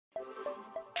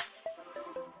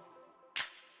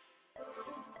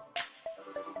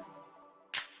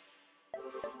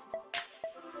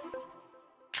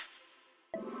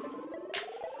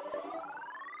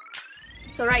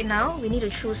So right now, we need to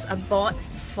choose a board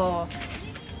for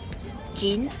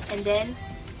Jean, and then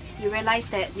you realize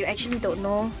that you actually don't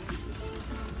know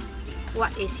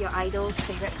what is your idol's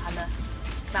favorite color.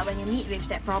 But when you meet with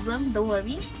that problem, don't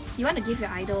worry. You want to give your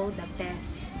idol the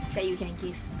best that you can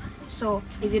give. So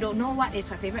if you don't know what is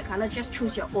her favorite color, just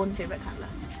choose your own favorite color,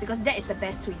 because that is the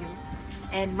best to you.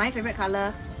 And my favorite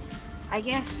color, I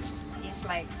guess, is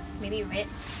like maybe red.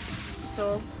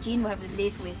 So Jean will have to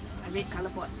live with a red color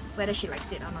board, whether she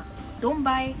likes it or not. Don't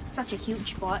buy such a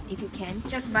huge board if you can.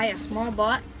 Just buy a small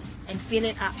board and fill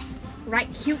it up. Write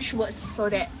huge words so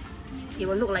that it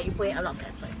will look like you put in a lot of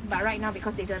effort. But right now,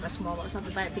 because they don't have a small board, so I have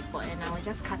to buy a big board, and I will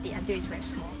just cut it until it's very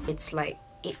small. It's like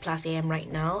 8+ AM right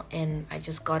now, and I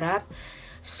just got up,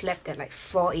 slept at like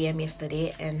 4 AM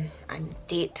yesterday, and I'm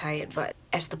dead tired. But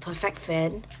as the perfect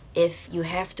fan, if you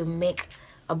have to make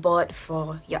a board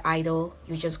for your idol,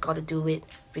 you just gotta do it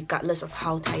regardless of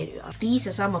how tired you are. These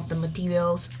are some of the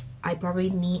materials I probably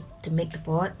need to make the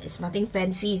board. It's nothing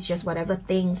fancy, it's just whatever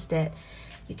things that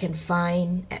you can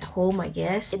find at home, I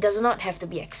guess. It does not have to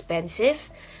be expensive.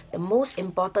 The most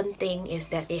important thing is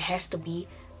that it has to be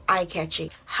eye-catching.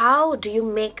 How do you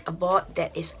make a board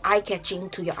that is eye-catching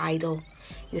to your idol?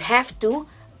 You have to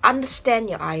understand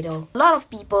your idol. A lot of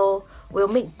people will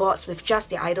make boards with just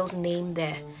the idol's name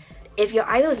there. If your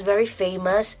idol is very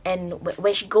famous and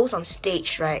when she goes on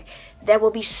stage, right, there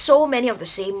will be so many of the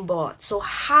same board. So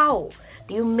how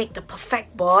do you make the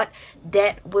perfect board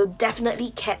that will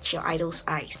definitely catch your idol's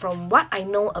eyes? From what I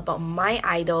know about my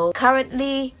idol,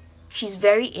 currently she's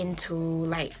very into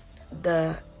like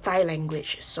the Thai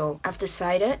language. So I've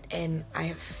decided and I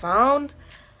have found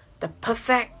the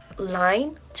perfect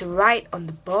line to write on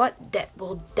the board that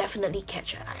will definitely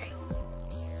catch her eye.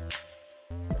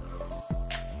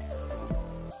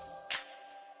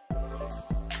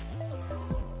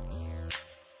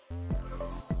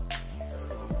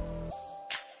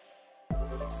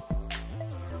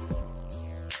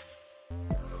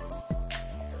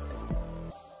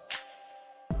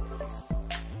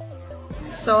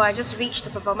 So I just reached the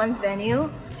performance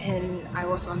venue and I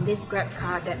was on this Grab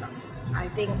car that I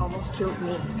think almost killed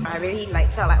me. I really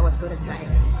felt like I was going to die.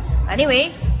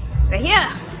 Anyway, we're here!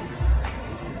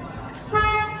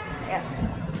 Yeah,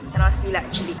 cannot see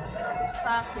actually. Some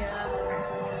stuff here.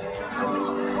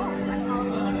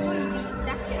 So easy, it's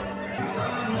just here.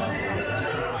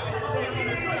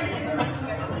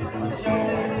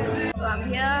 So I'm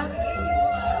here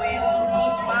with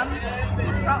Jean's mom,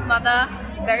 proud mother.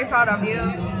 Very proud of you.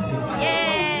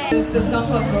 Yay! It's the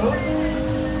Sampa Ghost.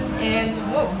 And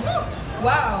whoa!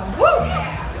 Wow! Woo!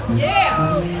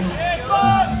 Yeah!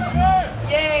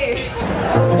 Yay!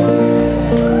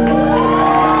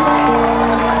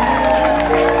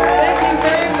 Thank you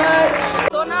very much.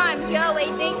 So now I'm here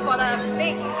waiting for the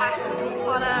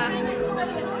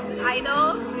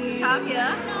idol to come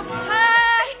here.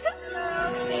 Hi!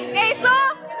 Hey, so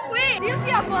wait, do you see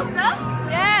our poster?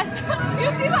 Yes! Do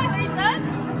you see what's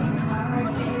written?